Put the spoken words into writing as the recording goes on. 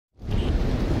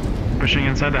Pushing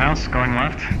inside the house, going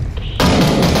left.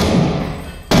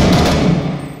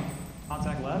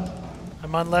 Contact left.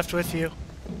 I'm on left with you.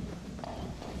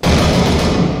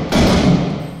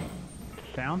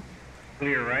 Down.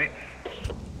 Clear right.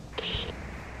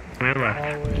 Clear left.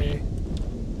 Hallway.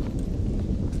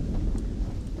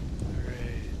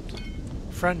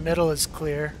 Alright. Front middle is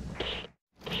clear.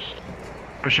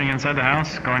 Pushing inside the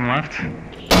house, going left.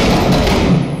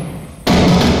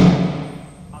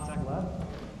 Contact left.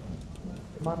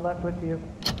 I'm on left with you.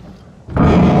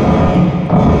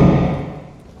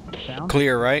 Down.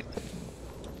 Clear right.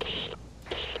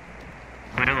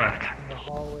 Clear left. In the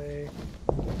hallway.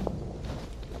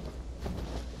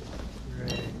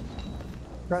 Right.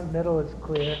 Front middle is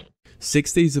clear.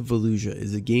 6 Days of Fallujah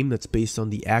is a game that's based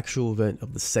on the actual event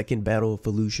of the Second Battle of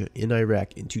Fallujah in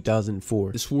Iraq in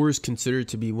 2004. This war is considered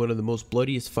to be one of the most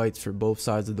bloodiest fights for both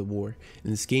sides of the war,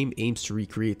 and this game aims to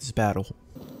recreate this battle.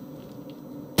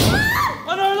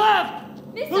 On our left!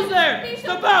 Who's there?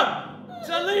 Step out!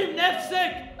 Salim,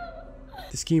 Nefsik!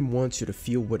 This game wants you to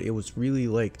feel what it was really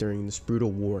like during this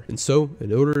brutal war, and so,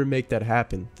 in order to make that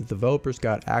happen, the developers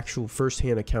got actual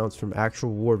first-hand accounts from actual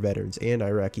war veterans and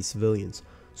Iraqi civilians,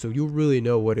 so you'll really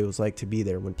know what it was like to be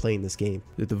there when playing this game.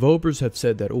 The developers have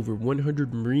said that over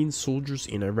 100 Marine soldiers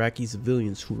and Iraqi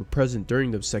civilians who were present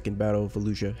during the Second Battle of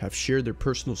Fallujah have shared their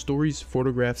personal stories,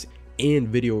 photographs, and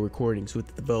video recordings with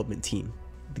the development team.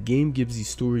 The game gives these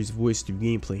stories voice through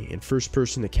gameplay and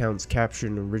first-person accounts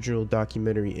captured in original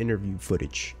documentary interview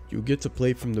footage. You'll get to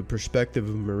play from the perspective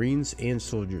of Marines and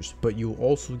soldiers, but you'll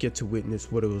also get to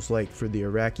witness what it was like for the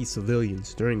Iraqi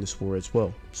civilians during this war as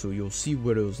well. So you'll see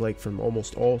what it was like from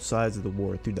almost all sides of the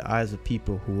war through the eyes of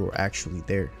people who were actually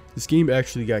there. This game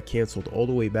actually got cancelled all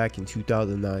the way back in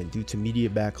 2009 due to media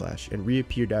backlash and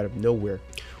reappeared out of nowhere,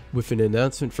 with an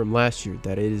announcement from last year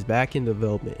that it is back in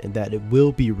development and that it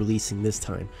will be releasing this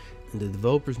time, and the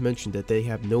developers mentioned that they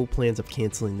have no plans of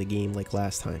canceling the game like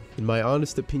last time. In my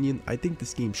honest opinion, I think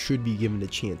this game should be given a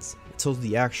chance. It tells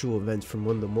the actual events from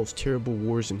one of the most terrible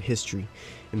wars in history,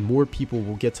 and more people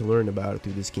will get to learn about it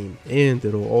through this game, and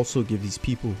it'll also give these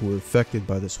people who were affected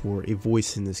by this war a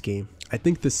voice in this game. I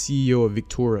think the CEO of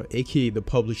Victoria, aka the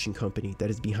publishing company that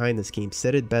is behind this game,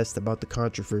 said it best about the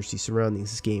controversy surrounding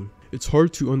this game. It's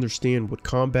hard to understand what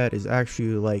combat is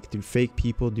actually like through fake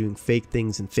people doing fake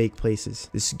things in fake places.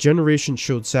 This generation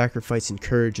showed sacrifice and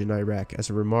courage in Iraq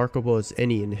as remarkable as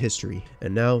any in history,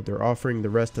 and now they're offering the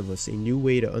rest of us a new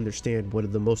way to understand one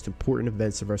of the most important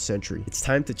events of our century. It's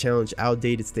time to challenge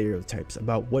outdated stereotypes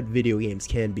about what video games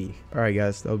can be. Alright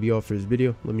guys, that'll be all for this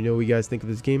video. Let me know what you guys think of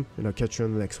this game, and I'll catch you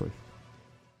on the next one.